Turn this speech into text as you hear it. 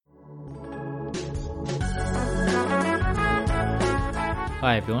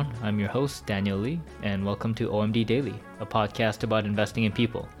Hi everyone, I'm your host Daniel Lee, and welcome to OMD Daily, a podcast about investing in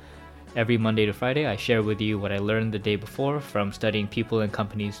people. Every Monday to Friday, I share with you what I learned the day before from studying people and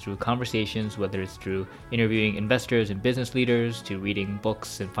companies through conversations, whether it's through interviewing investors and business leaders, to reading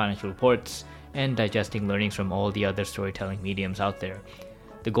books and financial reports, and digesting learnings from all the other storytelling mediums out there.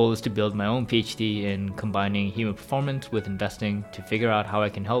 The goal is to build my own PhD in combining human performance with investing to figure out how I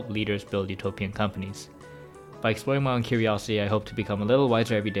can help leaders build utopian companies. By exploring my own curiosity, I hope to become a little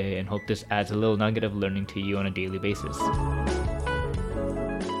wiser every day and hope this adds a little nugget of learning to you on a daily basis.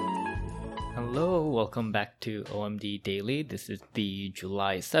 Hello, welcome back to OMD Daily. This is the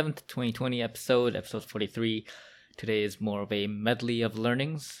July 7th, 2020 episode 43. Today is more of a medley of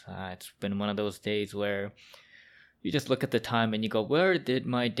learnings. It's been one of those days where you just look at the time and you go, where did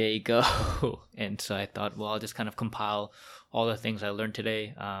my day go? And so I thought, well, I'll just kind of compile all the things I learned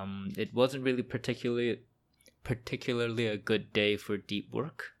today. It wasn't really particularly a good day for deep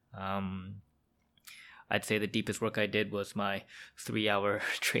work. I'd say the deepest work I did was my 3-hour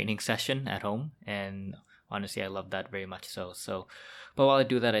training session at home, and honestly I love that very much so. But while I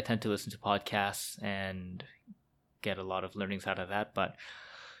do that, I tend to listen to podcasts and get a lot of learnings out of that. But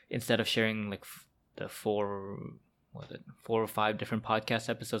instead of sharing like the 4 or 5 different podcast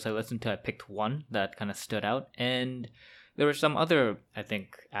episodes I listened to, I picked one that kind of stood out, and there were some other, I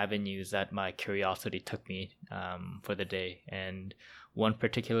think, avenues that my curiosity took me for the day. And one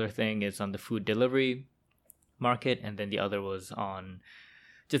particular thing is on the food delivery market, and then the other was on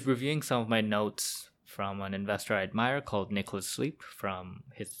just reviewing some of my notes from an investor I admire called Nicholas Sleep from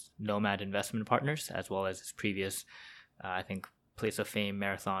his Nomad Investment Partners, as well as his previous, place of fame,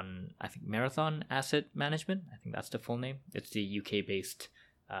 Marathon Asset Management. I think that's the full name. It's the UK-based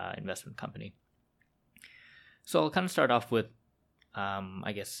investment company. So I'll kind of start off with,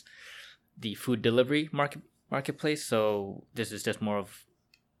 the food delivery marketplace. So this is just more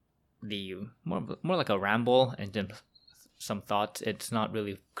like a ramble and then some thoughts. It's not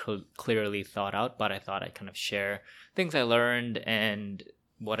really clearly thought out, but I thought I'd kind of share things I learned and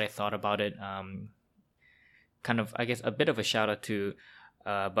what I thought about it. A bit of a shout out to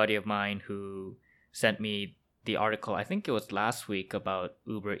a buddy of mine who sent me the article, I think it was last week, about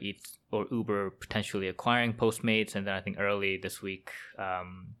Uber Eats or Uber potentially acquiring Postmates, and then I think early this week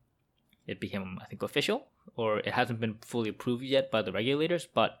it became, official, or it hasn't been fully approved yet by the regulators,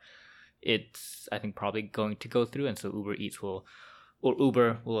 but it's, probably going to go through, and so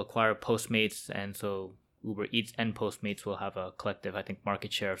Uber will acquire Postmates, and so Uber Eats and Postmates will have a collective,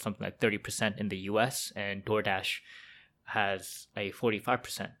 market share of something like 30% in the US, and DoorDash has a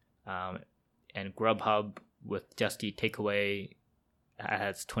 45%, and Grubhub with Just Eat Takeaway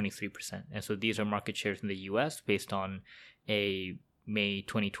has 23%. And so these are market shares in the US based on a May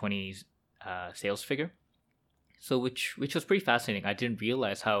 2020 sales figure. So which was pretty fascinating. I didn't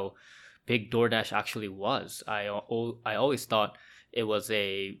realize how big DoorDash actually was. I always thought it was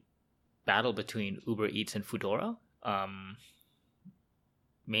a battle between Uber Eats and Foodora.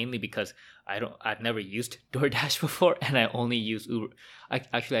 Mainly because I've never used DoorDash before, and I only use Uber.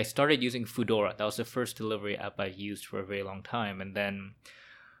 I started using Foodora. That was the first delivery app I used for a very long time, and then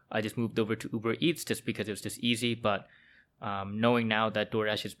I just moved over to Uber Eats just because it was just easy. But knowing now that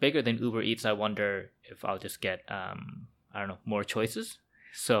DoorDash is bigger than Uber Eats, I wonder if I'll just get more choices.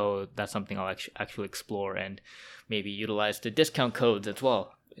 So that's something I'll actually explore and maybe utilize the discount codes as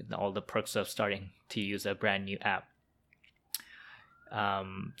well. All the perks of starting to use a brand new app.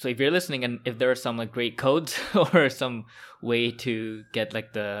 So if you're listening and if there are some great codes or some way to get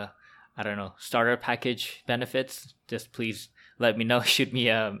the starter package benefits, just please let me know. Shoot me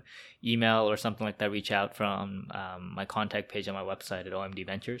an email or something like that. Reach out from my contact page on my website at OMD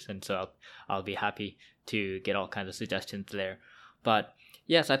Ventures, and so I'll be happy to get all kinds of suggestions there. But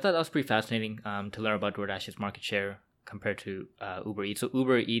yes, I thought that was pretty fascinating to learn about DoorDash's market share compared to Uber Eats. So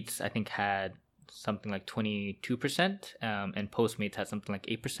Uber Eats, I think, had something like 22%, and Postmates had something like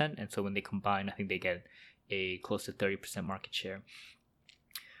 8%, and so when they combine, I think they get a close to 30% market share.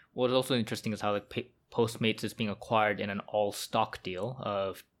 What is also interesting is how Postmates is being acquired in an all-stock deal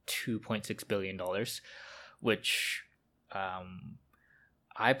of $2.6 billion, which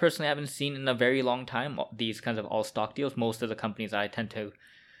I personally haven't seen in a very long time, these kinds of all-stock deals. Most of the companies I tend to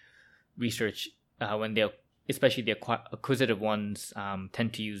research, when they especially the acquisitive ones,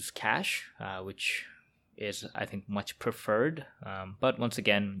 tend to use cash, which is, I think, much preferred. But once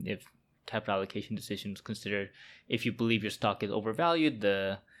again, if capital allocation decisions considered, if you believe your stock is overvalued,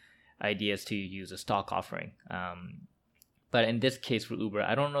 the idea is to use a stock offering. But in this case for Uber,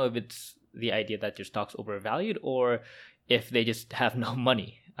 I don't know if it's the idea that your stock's overvalued or if they just have no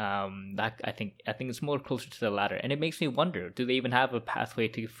money. That I think it's more closer to the latter, and it makes me wonder: do they even have a pathway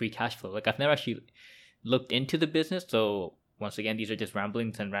to free cash flow? Like I've never actually looked into the business, so once again, these are just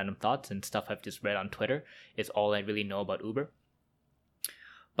ramblings and random thoughts and stuff I've just read on Twitter. It's all I really know about Uber.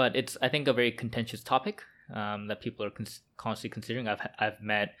 But it's, I think, a very contentious topic that people are constantly considering. I've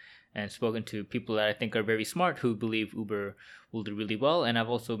met and spoken to people that I think are very smart who believe Uber will do really well, and I've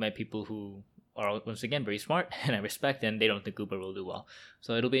also met people who are once again very smart and I respect, and they don't think Uber will do well.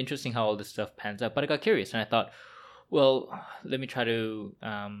 So it'll be interesting how all this stuff pans out. But I got curious and I thought, well, let me try to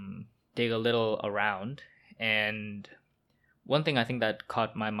dig a little around. And one thing I think that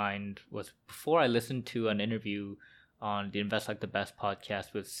caught my mind was before I listened to an interview on the Invest Like the Best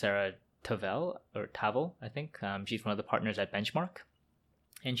podcast with Sarah Tavel, I think. She's one of the partners at Benchmark.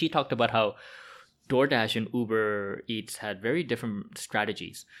 And she talked about how DoorDash and Uber Eats had very different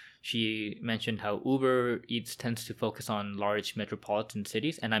strategies. She mentioned how Uber Eats tends to focus on large metropolitan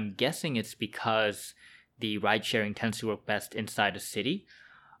cities, and I'm guessing it's because the ride sharing tends to work best inside a city.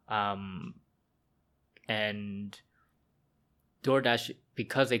 And DoorDash,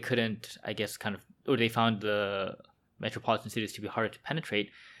 because they couldn't, I guess, or they found the metropolitan cities to be harder to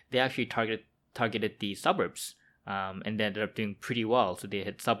penetrate, they actually targeted the suburbs, and they ended up doing pretty well. So they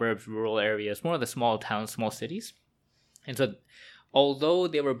hit suburbs, rural areas, more of the small towns, small cities. And so although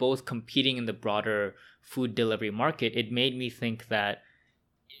they were both competing in the broader food delivery market, it made me think that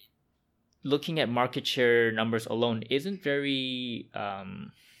looking at market share numbers alone isn't very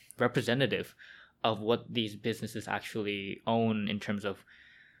representative of what these businesses actually own in terms of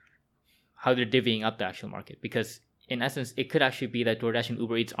how they're divvying up the actual market. Because in essence, it could actually be that DoorDash and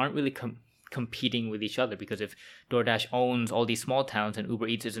Uber Eats aren't really competing with each other, because if DoorDash owns all these small towns and Uber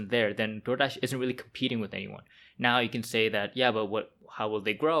Eats isn't there, then DoorDash isn't really competing with anyone. Now you can say that, yeah, but how will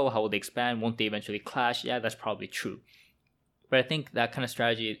they grow? How will they expand? Won't they eventually clash? Yeah, that's probably true. But I think that kind of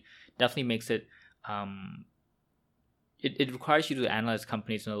strategy definitely makes it, it requires you to analyze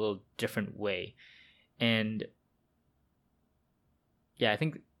companies in a little different way. And yeah, I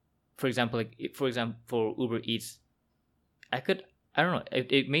think, for example, for Uber Eats, I don't know,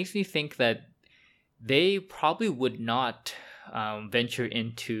 it makes me think that they probably would not venture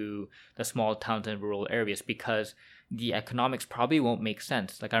into the small towns and rural areas because the economics probably won't make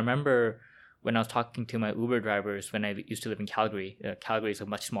sense. Like I remember when I was talking to my Uber drivers when I used to live in Calgary. Calgary is a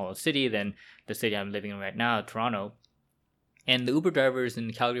much smaller city than the city I'm living in right now, Toronto. And the Uber drivers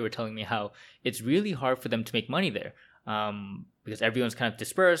in Calgary were telling me how it's really hard for them to make money there, because everyone's kind of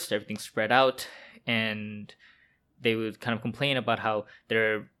dispersed, everything's spread out, and they would kind of complain about how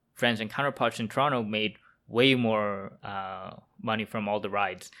their friends and counterparts in Toronto made way more money from all the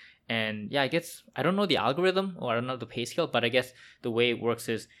rides. And yeah, I guess, I don't know the algorithm or I don't know the pay scale, but I guess the way it works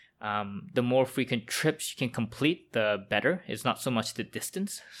is the more frequent trips you can complete, the better. It's not so much the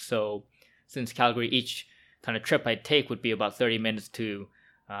distance. So since Calgary, each kind of trip I'd take would be about 30 minutes to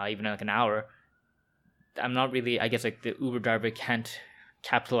even like an hour, I'm not really, I guess, like the Uber driver can't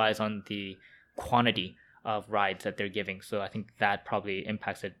capitalize on the quantity of rides that they're giving. So I think that probably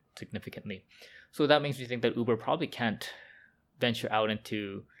impacts it significantly. So that makes me think that Uber probably can't venture out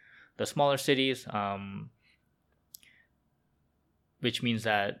into the smaller cities, which means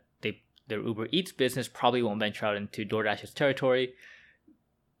that their Uber Eats business probably won't venture out into DoorDash's territory.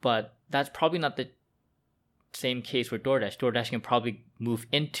 But that's probably not the same case for DoorDash. DoorDash can probably move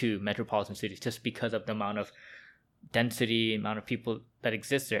into metropolitan cities just because of the amount of density, amount of people that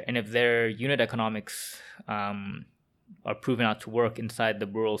exist there. And if their unit economics are proven out to work inside the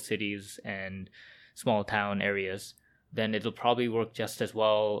rural cities and small town areas, then it'll probably work just as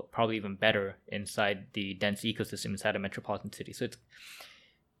well, probably even better inside the dense ecosystem inside a metropolitan city. So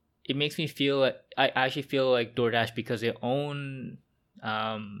it makes me feel like, I actually feel like DoorDash, because they own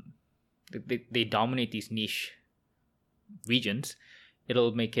they dominate these niche regions,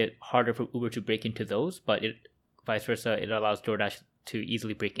 it'll make it harder for Uber to break into those, but vice versa, it allows DoorDash to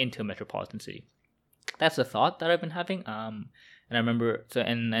easily break into a metropolitan city. That's a thought that I've been having. And I remember,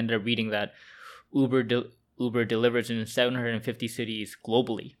 and I ended up reading that Uber delivers in 750 cities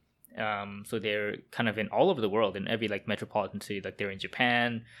globally. So they're kind of in all over the world, in every like metropolitan city. Like they're in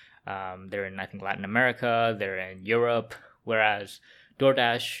Japan, they're in, I think, Latin America, they're in Europe, whereas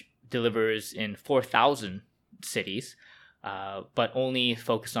DoorDash delivers in 4,000 cities, but only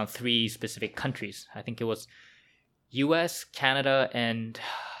focused on 3 specific countries. I think it was US, Canada, and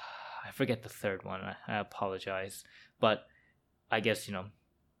I forget the third one. I apologize. But I guess, what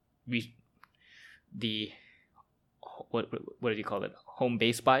do you call it? Home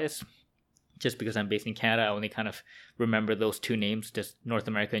base bias. Just because I'm based in Canada, I only kind of remember those 2 names, just North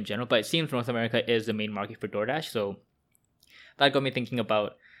America in general. But it seems North America is the main market for DoorDash. So that got me thinking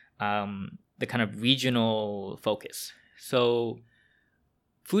about the kind of regional focus. So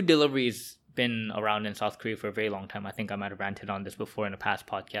food delivery has been around in South Korea for a very long time. I think I might have ranted on this before in a past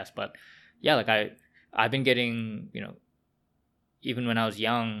podcast, but yeah, like I've been getting, even when I was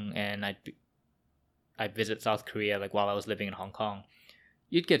young and I'd visit South Korea, like while I was living in Hong Kong,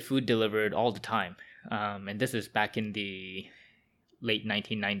 you'd get food delivered all the time. And this is back in the late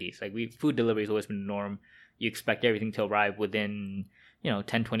 1990s. Like food delivery has always been the norm. You expect everything to arrive within,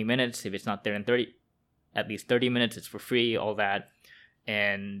 10, 20 minutes. If it's not there in at least 30 minutes, it's for free, all that.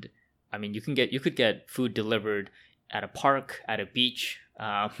 And I mean, you could get food delivered at a park, at a beach,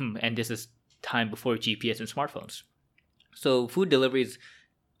 and this is time before GPS and smartphones. So food delivery is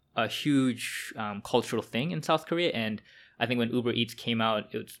a huge cultural thing in South Korea, and I think when Uber Eats came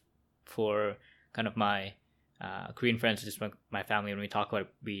out, it was for kind of my Korean friends, just my family. When we talk about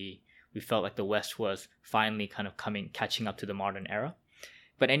it, we felt like the West was finally kind of catching up to the modern era.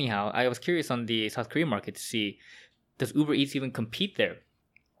 But anyhow, I was curious on the South Korean market to see, does Uber Eats even compete there?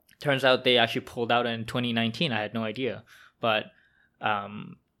 Turns out they actually pulled out in 2019. I had no idea. But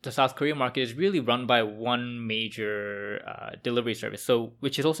the South Korean market is really run by one major delivery service. So,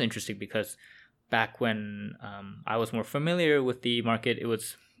 which is also interesting because back when I was more familiar with the market, it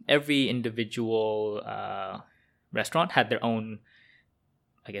was every individual restaurant had their own,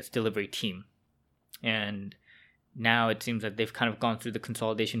 I guess, delivery team. And now it seems that they've kind of gone through the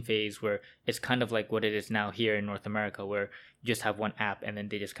consolidation phase where it's kind of like what it is now here in North America, where you just have one app and then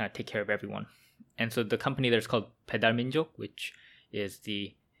they just kind of take care of everyone. And so the company there's called 배달민족, which is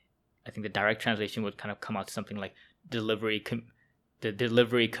I think the direct translation would kind of come out to something like the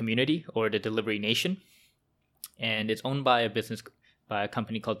delivery community or the delivery nation. And it's owned by a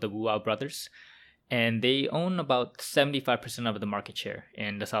company called the Wuao Brothers. And they own about 75% of the market share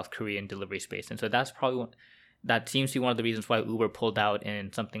in the South Korean delivery space. And so that's probably that seems to be one of the reasons why Uber pulled out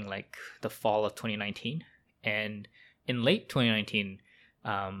in something like the fall of 2019. And in late 2019,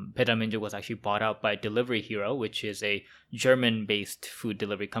 배달민족 was actually bought out by Delivery Hero, which is a German-based food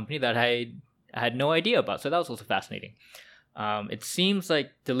delivery company that I had no idea about. So that was also fascinating. It seems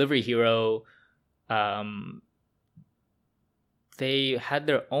like Delivery Hero, they had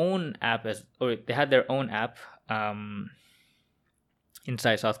their own app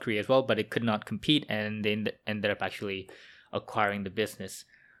inside South Korea as well, but it could not compete, and they ended up actually acquiring the business.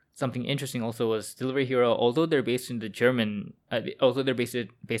 Something interesting also was Delivery Hero, although they're based out in Germany,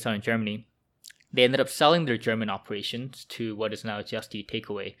 they ended up selling their German operations to what is now Just Eat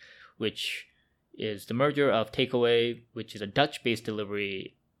Takeaway, which is the merger of Takeaway, which is a Dutch-based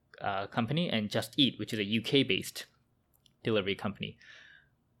delivery company, and Just Eat, which is a UK-based delivery company.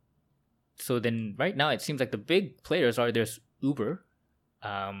 So then right now it seems like the big players there's Uber,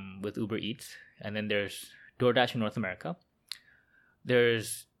 with Uber Eats, and then there's DoorDash in North America.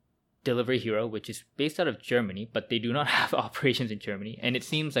 There's Delivery Hero, which is based out of Germany, but they do not have operations in Germany. And it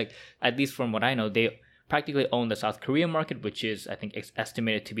seems like, at least from what I know, they practically own the South Korean market, which is, I think,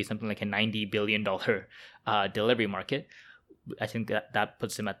 estimated to be something like a $90 billion delivery market. I think that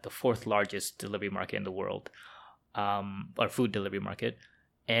puts them at the fourth largest delivery market in the world, or food delivery market.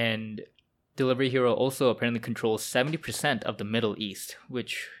 And Delivery Hero also apparently controls 70% of the Middle East,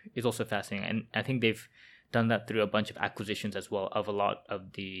 which is also fascinating. And I think they've done that through a bunch of acquisitions as well of a lot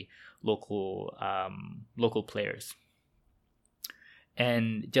of the local players.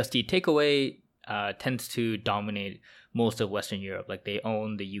 And Just Eat Takeaway tends to dominate most of Western Europe. Like they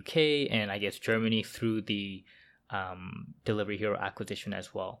own the UK and I guess Germany through the Delivery Hero acquisition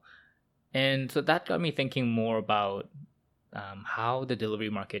as well. And so that got me thinking more about how the delivery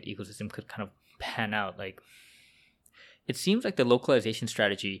market ecosystem could kind of pan out. Like, it seems like the localization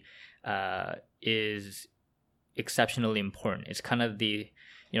strategy is exceptionally important. It's kind of the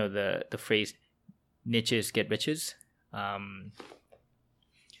phrase niches get riches.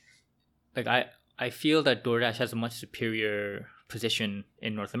 Like I feel that DoorDash has a much superior position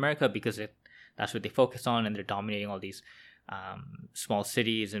in North America because that's what they focus on, and they're dominating all these small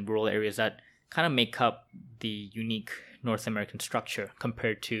cities and rural areas that kind of make up the unique North American structure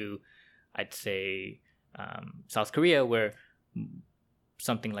compared to, I'd say, South Korea, where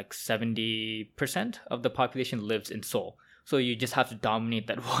something like 70% of the population lives in Seoul. So you just have to dominate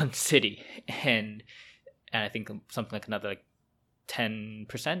that one city. And I think something like another 10%,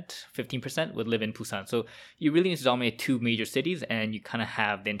 15% would live in Busan. So you really need to dominate two major cities, and you kind of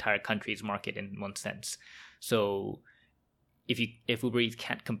have the entire country's market in one sense. So if Uber Eats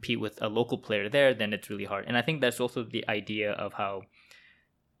can't compete with a local player there, then it's really hard. And I think that's also the idea of how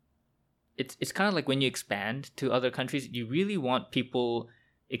it's kind of like when you expand to other countries, you really want people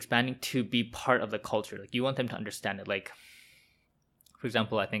expanding to be part of the culture. Like you want them to understand it. Like For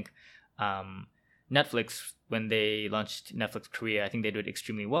example, I think Netflix, when they launched Netflix Korea, I think they did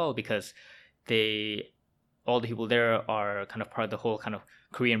extremely well because all the people there are kind of part of the whole kind of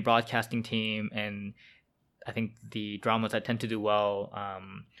Korean broadcasting team, and I think the dramas that tend to do well,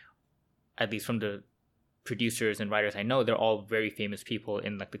 at least from the producers and writers I know, they're all very famous people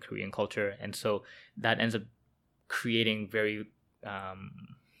in like the Korean culture, and so that ends up creating very,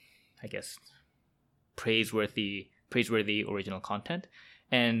 I guess, praiseworthy original content.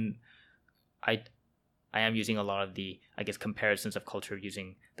 And I am using a lot of the, I guess, comparisons of culture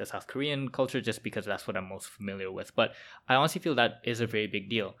using the South Korean culture just because that's what I'm most familiar with. But I honestly feel that is a very big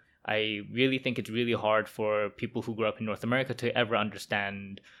deal. I really think it's really hard for people who grew up in North America to ever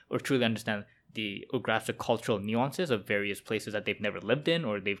understand or truly understand or grasp the cultural nuances of various places that they've never lived in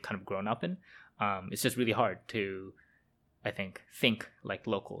or they've kind of grown up in. It's just really hard to, I think like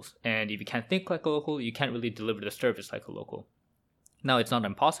locals. And if you can't think like a local, you can't really deliver the service like a local. Now, it's not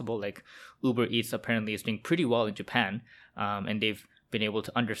impossible. Like Uber Eats apparently is doing pretty well in Japan, and they've been able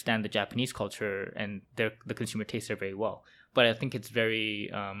to understand the Japanese culture and the consumer tastes there very well. But I think it's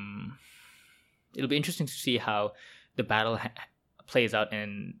very, it'll be interesting to see how the battle plays out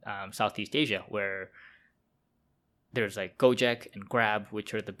in Southeast Asia, where there's like Gojek and Grab,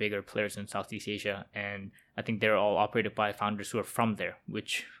 which are the bigger players in Southeast Asia, and I think they're all operated by founders who are from there,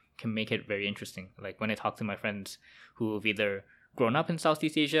 which can make it very interesting. Like when I talk to my friends who have either grown up in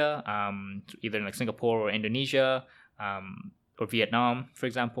Southeast Asia, either in like Singapore or Indonesia, or Vietnam, for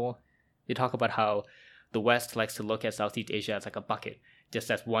example, they talk about how the West likes to look at Southeast Asia as like a bucket,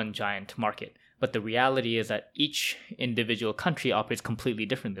 just as one giant market. But the reality is that each individual country operates completely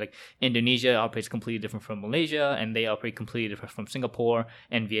differently. Like Indonesia operates completely different from Malaysia, and they operate completely different from Singapore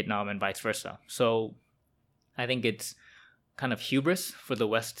and Vietnam, and vice versa. So I think it's kind of hubris for the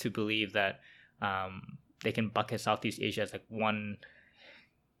West to believe that they can bucket Southeast Asia as like one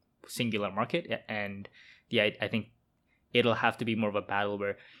singular market. And I think it'll have to be more of a battle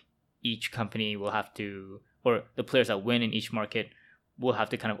where each company will have to, or the players that win in each market will have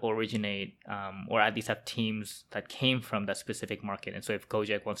to kind of originate, or at least have teams that came from that specific market. And so if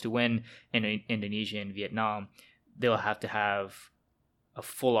Gojek wants to win in Indonesia and Vietnam, they'll have to have a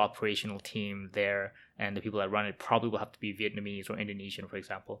full operational team there, and the people that run it probably will have to be Vietnamese or Indonesian, for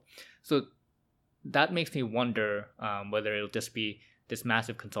example. So that makes me wonder whether it'll just be this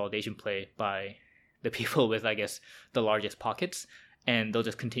massive consolidation play by the people with, I guess, the largest pockets, and they'll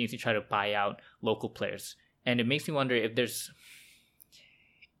just continue to try to buy out local players. And it makes me wonder if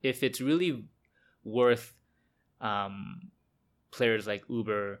it's really worth players like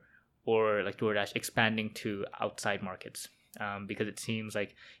Uber or like DoorDash expanding to outside markets, because it seems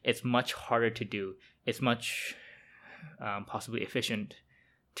like it's much harder to do. It's much possibly efficient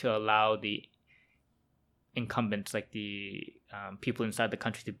to allow the incumbents, like the people inside the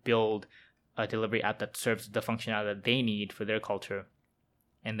country, to build a delivery app that serves the functionality that they need for their culture,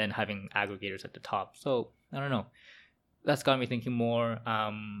 and then having aggregators at the top. So I don't know. That's got me thinking more.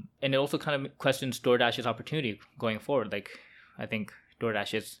 And it also kind of questions DoorDash's opportunity going forward. Like, I think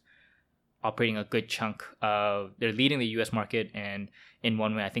DoorDash is operating a good chunk of, they're leading the US market, and in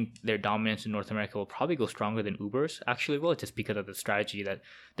one way I think their dominance in North America will probably go stronger than Uber's actually will, just because of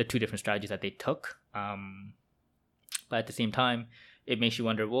the two different strategies that they took. But at the same time, it makes you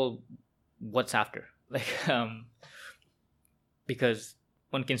wonder, well, what's after? Like, because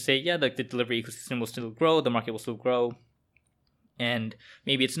one can say, yeah, like the delivery ecosystem will still grow, the market will still grow, and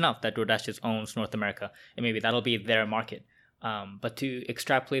maybe it's enough that DoorDash just owns North America, and maybe that'll be their market. But to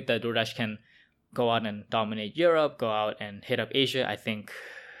extrapolate that DoorDash can go out and dominate Europe, go out and hit up Asia, I think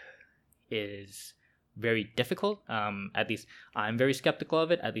is very difficult. At least I'm very skeptical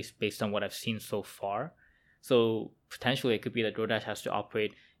of it, at least based on what I've seen so far. So potentially it could be that DoorDash has to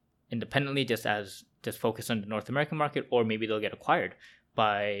operate independently, just focus on the North American market, or maybe they'll get acquired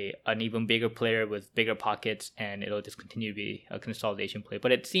by an even bigger player with bigger pockets, and it'll just continue to be a consolidation play.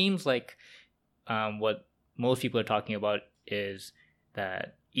 But it seems like what most people are talking about is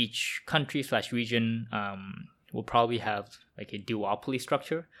that each country / region will probably have like a duopoly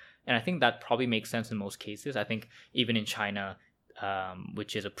structure, and I think that probably makes sense in most cases. I think even in China,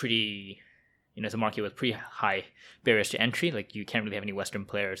 which is a pretty, it's a market with pretty high barriers to entry. Like you can't really have any Western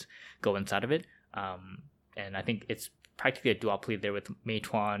players go inside of it, and I think it's practically a duopoly there with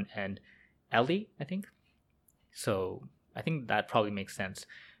Meituan and Ali, I think. So I think that probably makes sense.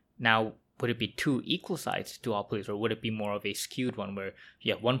 Now, would it be two equal-sized duopolies, or would it be more of a skewed one where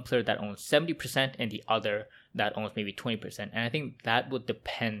you have one player that owns 70% and the other that owns maybe 20%? And I think that would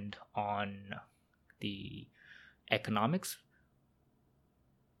depend on the economics.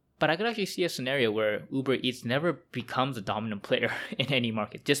 But I could actually see a scenario where Uber Eats never becomes a dominant player in any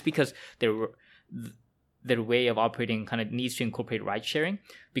market, just because their way of operating kind of needs to incorporate ride sharing.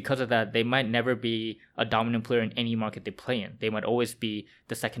 Because of that, they might never be a dominant player in any market they play in. They might always be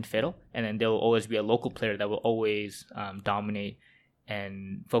the second fiddle, and then there'll always be a local player that will always dominate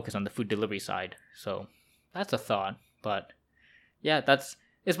and focus on the food delivery side. So that's a thought. But yeah,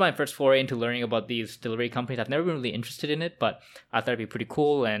 it's my first foray into learning about these delivery companies. I've never been really interested in it, but I thought it'd be pretty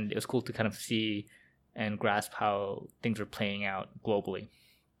cool, and it was cool to kind of see and grasp how things are playing out globally.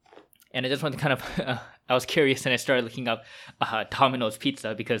 And I just wanted to kind of, I was curious and I started looking up Domino's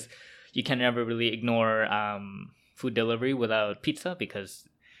Pizza, because you can never really ignore food delivery without pizza, because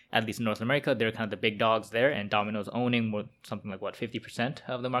at least in North America, they're kind of the big dogs there, and Domino's owning something like 50%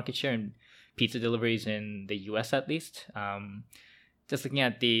 of the market share in pizza deliveries in the US at least. Just looking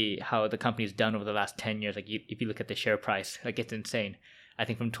at how the company's done over the last 10 years, like if you look at the share price, like it's insane. I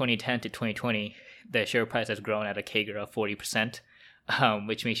think from 2010 to 2020, the share price has grown at a CAGR of 40%.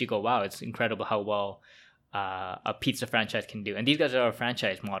 Which makes you go, wow, it's incredible how well a pizza franchise can do. And these guys are a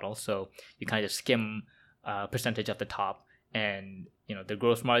franchise model, so you kind of just skim percentage at the top, and the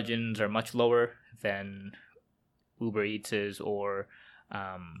gross margins are much lower than Uber Eats is, or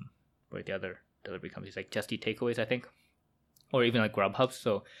the other delivery companies like Just Eat Takeaways, I think, or even like Grubhub.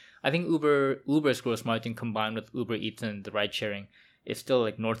 So I think Uber's gross margin combined with Uber Eats and the ride sharing is still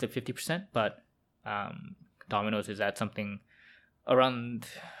like north of 50%, but Domino's is at something around,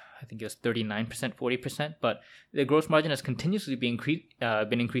 I think it was 39%, 40%, but the gross margin has continuously been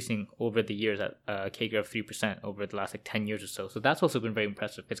increasing over the years at a CAGR of 3% over the last 10 years or so. So that's also been very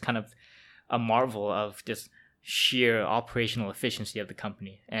impressive. It's kind of a marvel of just sheer operational efficiency of the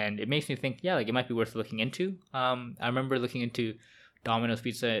company. And it makes me think, it might be worth looking into. I remember looking into Domino's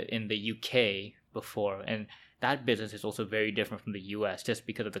Pizza in the UK before, and that business is also very different from the US, just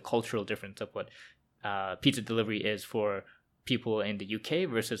because of the cultural difference of what pizza delivery is for people in the UK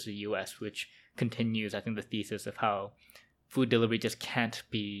versus the US, which continues, I think, the thesis of how food delivery just can't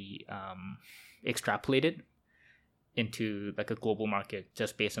be extrapolated into like a global market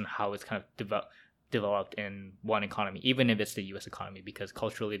just based on how it's kind of developed in one economy, even if it's the US economy, because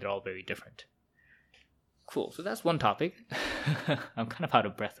culturally they're all very different. Cool. So that's one topic. I'm kind of out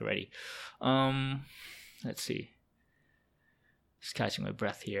of breath already. Let's see. Just catching my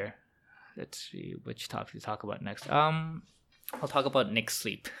breath here. Let's see which topic to talk about next. I'll talk about Nick's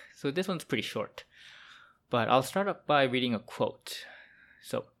Sleep. So this one's pretty short, but I'll start up by reading a quote.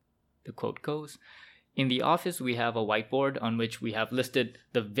 So the quote goes, "In the office, we have a whiteboard on which we have listed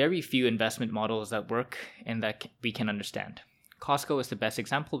the very few investment models that work and that we can understand. Costco is the best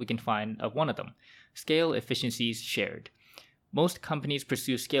example we can find of one of them. Scale efficiencies shared. Most companies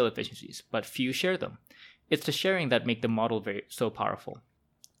pursue scale efficiencies, but few share them. It's the sharing that make the model so powerful.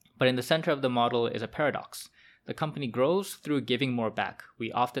 But in the center of the model is a paradox. The company grows through giving more back.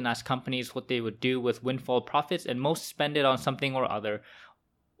 We often ask companies what they would do with windfall profits, and most spend it on something or other,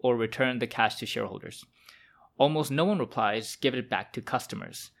 or return the cash to shareholders. Almost no one replies, give it back to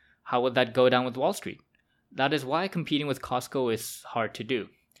customers. How would that go down with Wall Street? That is why competing with Costco is hard to do.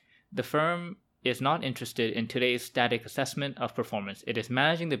 The firm is not interested in today's static assessment of performance. It is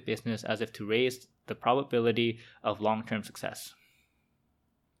managing the business as if to raise the probability of long-term success."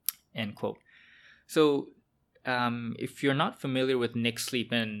 End quote. So, if you're not familiar with Nick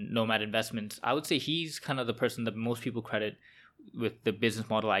Sleep and Nomad Investments, I would say he's kind of the person that most people credit with the business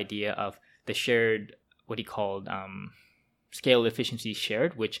model idea of the shared, what he called scale efficiency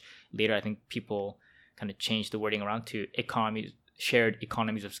shared, which later I think people kind of changed the wording around to shared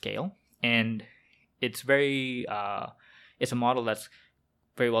economies of scale. And it's it's a model that's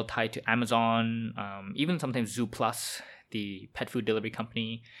very well tied to Amazon, even sometimes Zooplus, the pet food delivery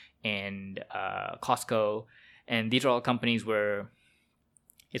company, and Costco. And these are all companies where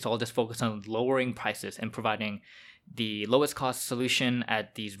it's all just focused on lowering prices and providing the lowest cost solution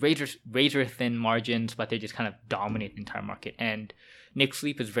at these razor thin margins, but they just kind of dominate the entire market. And Nick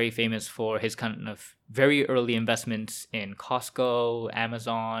Sleep is very famous for his kind of very early investments in Costco,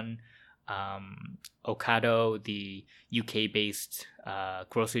 Amazon, Ocado, the UK-based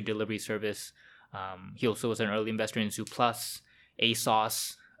grocery delivery service. He also was an early investor in Zooplus,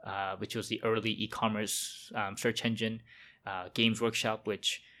 ASOS, which was the early e-commerce search engine, Games Workshop,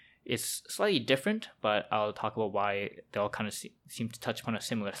 which is slightly different, but I'll talk about why they all kind of seem to touch upon a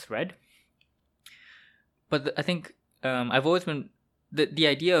similar thread. But I think I've always been... The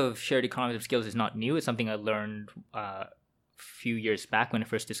idea of shared economies of scales is not new. It's something I learned a few years back when I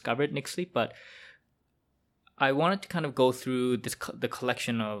first discovered Nick Sleep, but I wanted to kind of go through the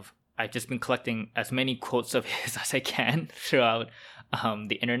collection of I've just been collecting as many quotes of his as I can throughout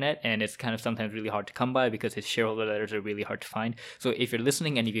the internet, and it's kind of sometimes really hard to come by because his shareholder letters are really hard to find. So if you're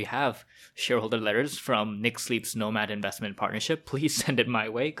listening and if you have shareholder letters from Nick Sleep's Nomad Investment Partnership, please send it my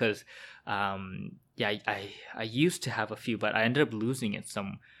way, because I used to have a few, but I ended up losing it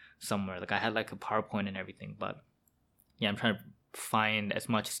somewhere. Like I had like a PowerPoint and everything, but yeah, I'm trying to find as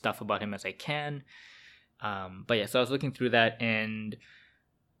much stuff about him as I can. But yeah, so I was looking through that, and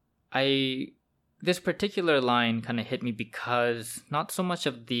this particular line kind of hit me because not so much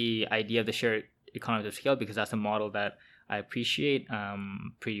of the idea of the shared economies of scale, because that's a model that I appreciate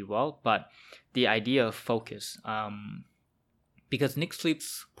pretty well, but the idea of focus. Because Nick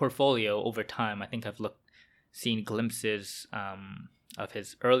Sleep's portfolio over time, I think I've seen glimpses of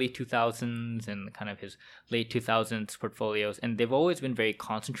his early 2000s and kind of his late 2000s portfolios, and they've always been very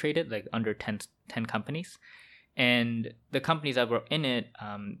concentrated, like under 10 companies. And the companies that were in it,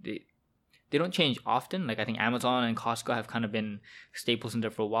 they don't change often. Like I think Amazon and Costco have kind of been staples in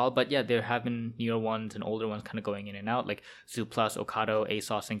there for a while, but yeah, there have been newer ones and older ones kind of going in and out, like Zooplus, Ocado,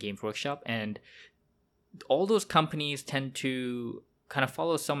 ASOS, and Games Workshop. And all those companies tend to kind of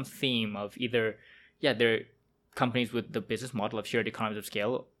follow some theme of either, they're companies with the business model of shared economies of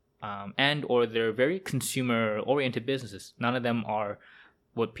scale, and or they're very consumer-oriented businesses. None of them are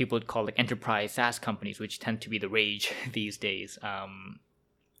what people would call like enterprise SaaS companies, which tend to be the rage these days.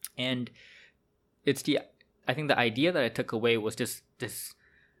 And I think the idea that I took away was just this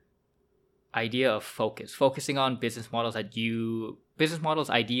idea of focusing on business models, ideas,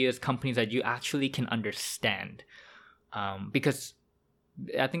 companies that you actually can understand. Because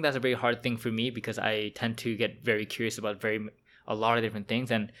I think that's a very hard thing for me, because I tend to get very curious about a lot of different things,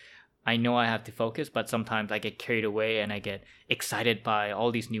 and I know I have to focus, but sometimes I get carried away and I get excited by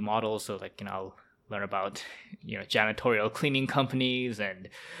all these new models. So like, I'll learn about, janitorial cleaning companies and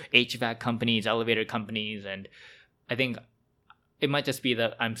HVAC companies, elevator companies. And I think it might just be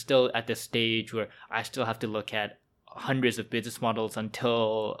that I'm still at this stage where I still have to look at hundreds of business models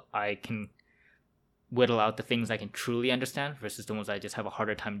until I can whittle out the things I can truly understand versus the ones I just have a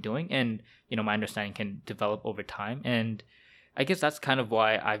harder time doing. And, my understanding can develop over time. And I guess that's kind of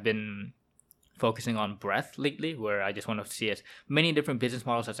why I've been focusing on breadth lately, where I just want to see as many different business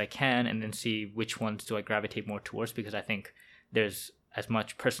models as I can and then see which ones do I gravitate more towards, because I think there's as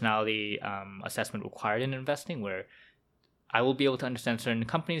much personality assessment required in investing, where I will be able to understand certain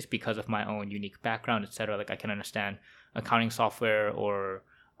companies because of my own unique background, etc. Like I can understand accounting software or,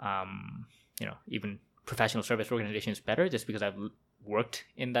 even professional service organizations better just because I've worked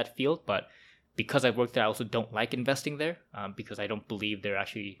in that field. But because I've worked there, I also don't like investing there because I don't believe they're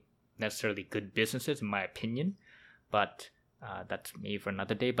actually necessarily good businesses, in my opinion. But that's maybe for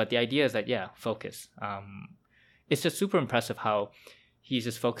another day. But the idea is that, focus. It's just super impressive how he's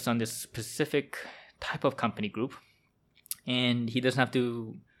just focused on this specific type of company group, and he doesn't have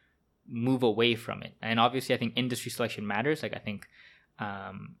to move away from it. And obviously, I think industry selection matters. Like I think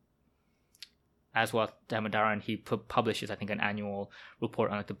Aswath Damodaran, he publishes, I think, an annual report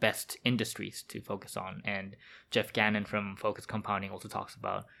on like the best industries to focus on. And Jeff Gannon from Focus Compounding also talks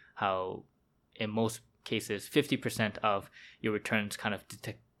about how in most cases 50% of your returns kind of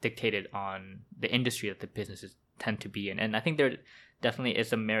dictated on the industry that the businesses tend to be in. And I think there definitely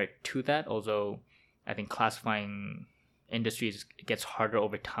is a merit to that, although I think classifying industries gets harder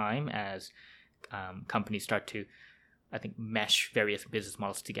over time as companies start to, I think, mesh various business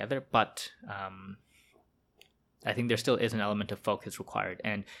models together. But I think there still is an element of focus required.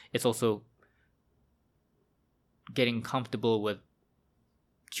 And it's also getting comfortable with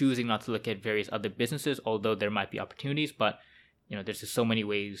choosing not to look at various other businesses, although there might be opportunities. But, there's just so many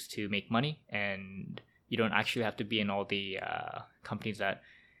ways to make money. And you don't actually have to be in all the companies that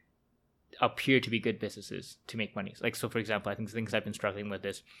appear to be good businesses to make money. Like, so for example, I think the things I've been struggling with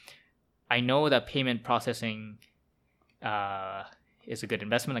is I know that payment processing is a good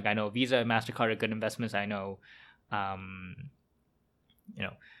investment. Like I know Visa and MasterCard are good investments. I know,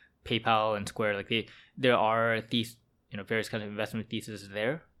 PayPal and Square, like there are these, various kinds of investment theses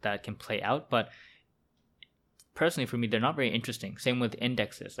there that can play out. But personally for me, they're not very interesting. Same with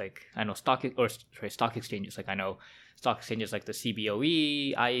indexes. Like I know stock exchanges. Like I know stock exchanges like the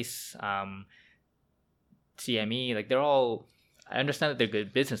CBOE, ICE, CME, like they're all, I understand that they're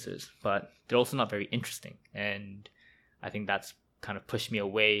good businesses, but they're also not very interesting. And I think that's kind of pushed me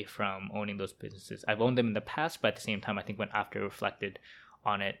away from owning those businesses. I've owned them in the past, but at the same time, I think when after reflected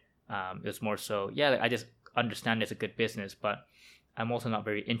on it, it was more so, I just understand it's a good business, but I'm also not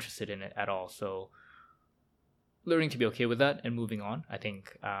very interested in it at all. So learning to be okay with that and moving on, I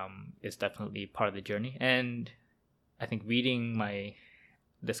think is definitely part of the journey. And I think reading my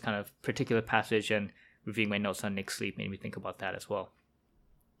this kind of particular passage and reviewing my notes on Nick's sleep made me think about that as well.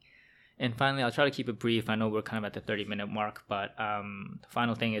 And finally, I'll try to keep it brief. I know we're kind of at the 30-minute mark, but the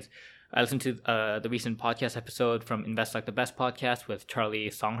final thing is I listened to the recent podcast episode from Invest Like the Best podcast with Charlie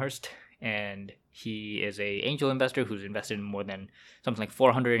Songhurst, and he is a angel investor who's invested in more than something like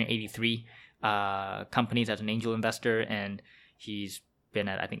 483 companies as an angel investor, and he's been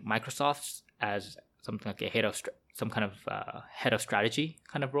at, I think, Microsoft as something like a head of head of strategy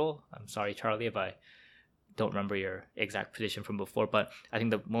kind of role. I'm sorry, Charlie, if I don't remember your exact position from before, but I think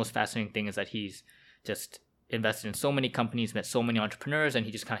the most fascinating thing is that he's just invested in so many companies, met so many entrepreneurs, and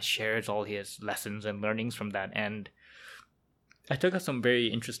he just kind of shares all his lessons and learnings from that. And I took up some very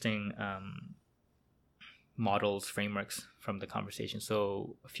interesting models, frameworks from the conversation.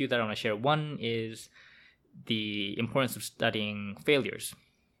 So a few that I want to share. One is the importance of studying failures.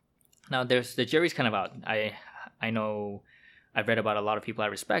 Now, there's the jury's kind of out. I know I've read about a lot of people I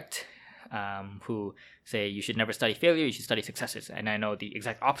respect who say you should never study failure, you should study successes. And I know the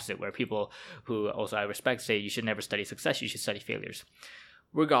exact opposite, where people who also I respect say you should never study success, you should study failures.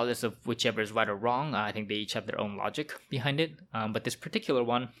 Regardless of whichever is right or wrong, I think they each have their own logic behind it. But this particular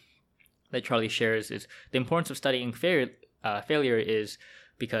one that Charlie shares is the importance of studying failure is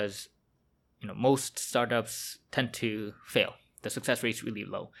because most startups tend to fail. The success rate is really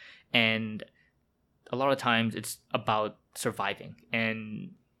low. And a lot of times it's about surviving.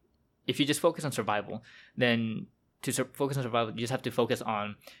 And if you just focus on survival, then focus on survival, you just have to focus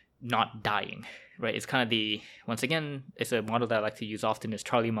on not dying, right? It's kind of once again, it's a model that I like to use often, is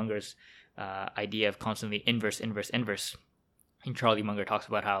Charlie Munger's idea of constantly inverse. And Charlie Munger talks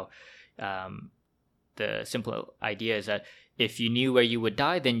about how the simple idea is that if you knew where you would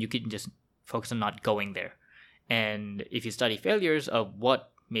die, then you could just focus on not going there. And if you study failures of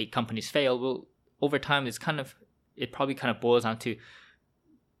what made companies fail, well, over time, it probably kind of boils down to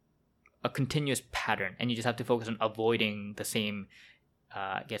a continuous pattern, and you just have to focus on avoiding the same,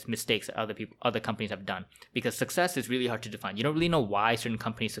 mistakes that other companies have done. Because success is really hard to define. You don't really know why certain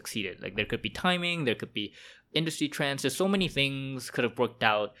companies succeeded. Like, there could be timing, there could be industry trends. There's so many things could have worked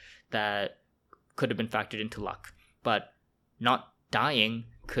out that could have been factored into luck. But not dying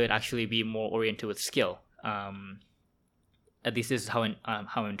could actually be more oriented with skill. At least this is how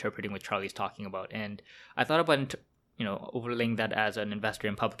I'm interpreting what Charlie's talking about. And I thought about overlaying that as an investor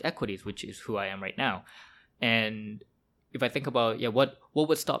in public equities, which is who I am right now. And if I think about what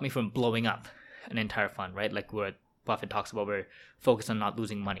would stop me from blowing up an entire fund, right? Like what Buffett talks about, we're focused on not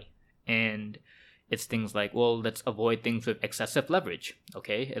losing money. And it's things like, well, let's avoid things with excessive leverage.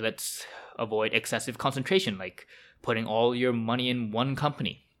 Okay, let's avoid excessive concentration, like putting all your money in one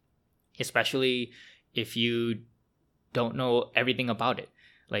company, especially if you don't know everything about it.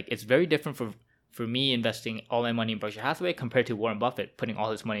 Like, it's very different for me investing all my money in Berkshire Hathaway compared to Warren Buffett putting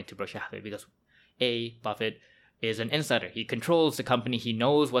all his money into Berkshire Hathaway, because Buffett is an insider. He controls the company. He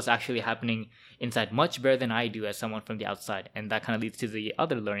knows what's actually happening inside much better than I do as someone from the outside. And that kind of leads to the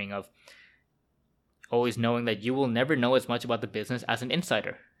other learning of always knowing that you will never know as much about the business as an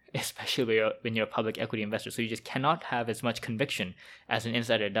insider, especially when you're a public equity investor. So you just cannot have as much conviction as an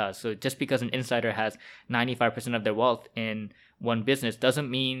insider does. So just because an insider has 95% of their wealth in one business doesn't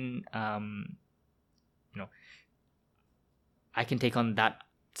mean, I can take on that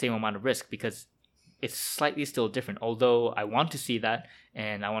same amount of risk, because it's slightly still different. Although I want to see that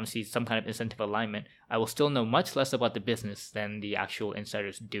and I want to see some kind of incentive alignment, I will still know much less about the business than the actual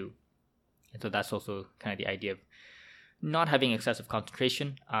insiders do. And so that's also kind of the idea of not having excessive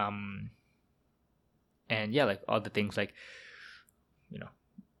concentration. And like all the things like,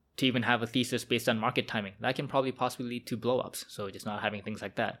 to even have a thesis based on market timing, that can probably possibly lead to blow-ups. So just not having things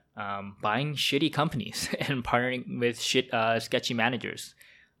like that. Buying shitty companies and partnering with sketchy managers.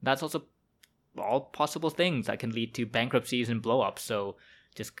 That's also all possible things that can lead to bankruptcies and blow-ups. So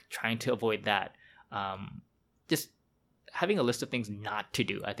just trying to avoid that. Just having a list of things not to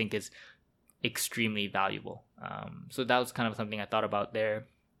do, I think, is extremely valuable. So that was kind of something I thought about there.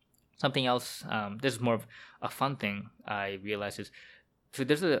 Something else, this is more of a fun thing I realized is, so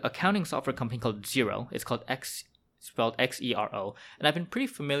there's an accounting software company called Xero. It's called spelled Xero. And I've been pretty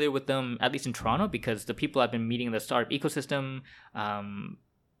familiar with them, at least in Toronto, because the people I've been meeting in the startup ecosystem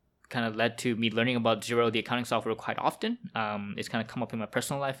kind of led to me learning about Xero, the accounting software, quite often. It's kind of come up in my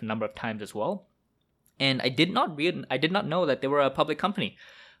personal life a number of times as well. And I did not know that they were a public company.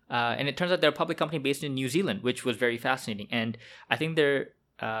 And it turns out they're a public company based in New Zealand, which was very fascinating. And I think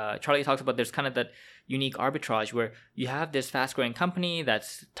Charlie talks about there's kind of that unique arbitrage where you have this fast-growing company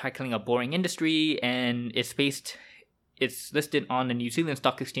that's tackling a boring industry, and it's listed on the New Zealand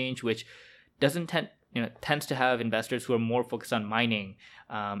Stock Exchange, which doesn't tends to have investors who are more focused on mining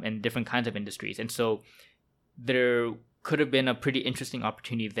and different kinds of industries. And so there could have been a pretty interesting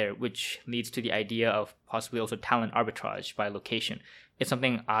opportunity there, which leads to the idea of possibly also talent arbitrage by location. It's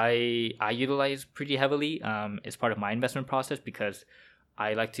something I utilize pretty heavily as part of my investment process, because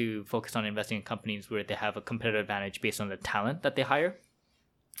I like to focus on investing in companies where they have a competitive advantage based on the talent that they hire.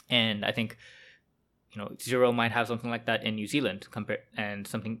 And I think Xero might have something like that in New Zealand, and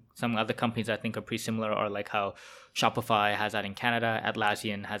some other companies I think are pretty similar are like how Shopify has that in Canada,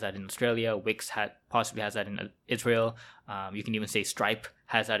 Atlassian has that in Australia, Wix possibly has that in Israel. You can even say Stripe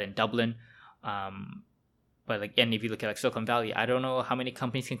has that in Dublin. But if you look at Silicon Valley, I don't know how many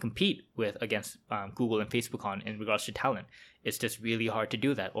companies can compete against Google and Facebook in regards to talent. It's just really hard to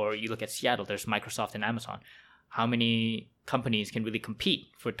do that. Or you look at Seattle, there's Microsoft and Amazon. How many companies can really compete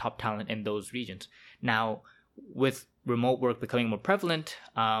for top talent in those regions? Now, with remote work becoming more prevalent,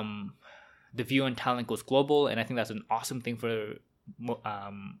 the view on talent goes global, and I think that's an awesome thing for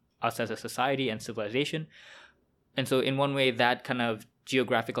us as a society and civilization. And so in one way, that kind of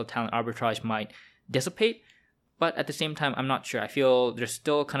geographical talent arbitrage might dissipate, but at the same time, I'm not sure. I feel there's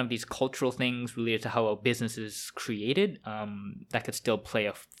still kind of these cultural things related to how a business is created that could still play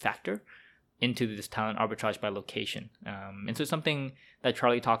a factor into this talent arbitrage by location. And so something that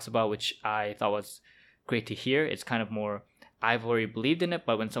Charlie talks about, which I thought was great to hear. It's kind of more, I've already believed in it,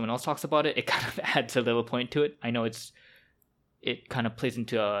 but when someone else talks about it, it kind of adds a little point to it. I know it kind of plays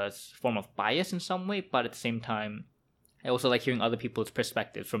into a form of bias in some way, but at the same time, I also like hearing other people's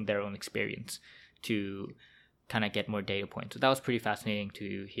perspectives from their own experience to kind of get more data points. So that was pretty fascinating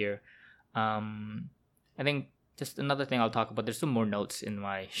to hear. I think just another thing I'll talk about, there's some more notes in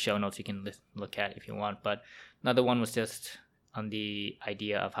my show notes you can look at if you want, but another one was just on the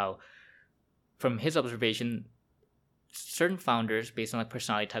idea of how, from his observation, certain founders, based on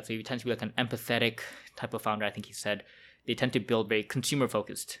personality types, so you tend to be an empathetic type of founder. I think he said they tend to build very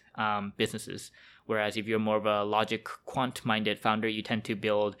consumer-focused businesses, whereas if you're more of a logic, quant-minded founder, you tend to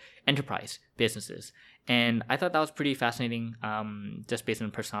build enterprise businesses. And I thought that was pretty fascinating, just based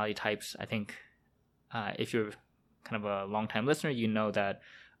on personality types. I think if you're kind of a long-time listener, you know that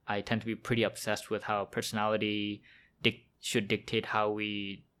I tend to be pretty obsessed with how personality should dictate how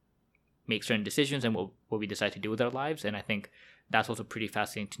we make certain decisions and what we decide to do with our lives. And I think that's also pretty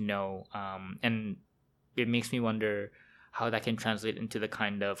fascinating to know. And it makes me wonder how that can translate into the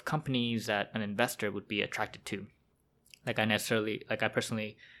kind of companies that an investor would be attracted to. I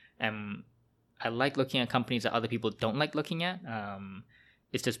personally I like looking at companies that other people don't like looking at.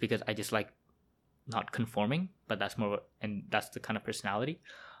 It's just because I just like not conforming, but that's the kind of personality.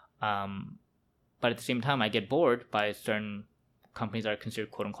 But at the same time, I get bored by certain companies that are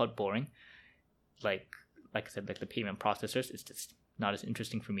considered quote unquote boring. Like I said, like the payment processors, it's just not as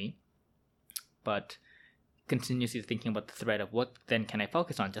interesting for me. But continuously thinking about the thread of what then can I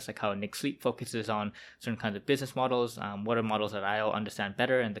focus on, just like how Nick Sleep focuses on certain kinds of business models, what are models that I'll understand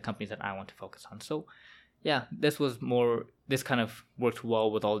better and the companies that I want to focus on. So yeah, this kind of worked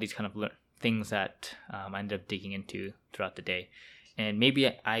well with all these kind of things that I ended up digging into throughout the day. And maybe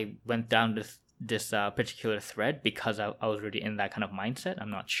I went down this particular thread because I was already in that kind of mindset.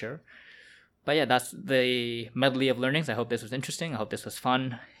 I'm not sure. But yeah, that's the medley of learnings. I hope this was interesting. I hope this was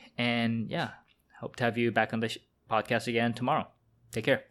fun. And yeah, hope to have you back on the podcast again tomorrow. Take care.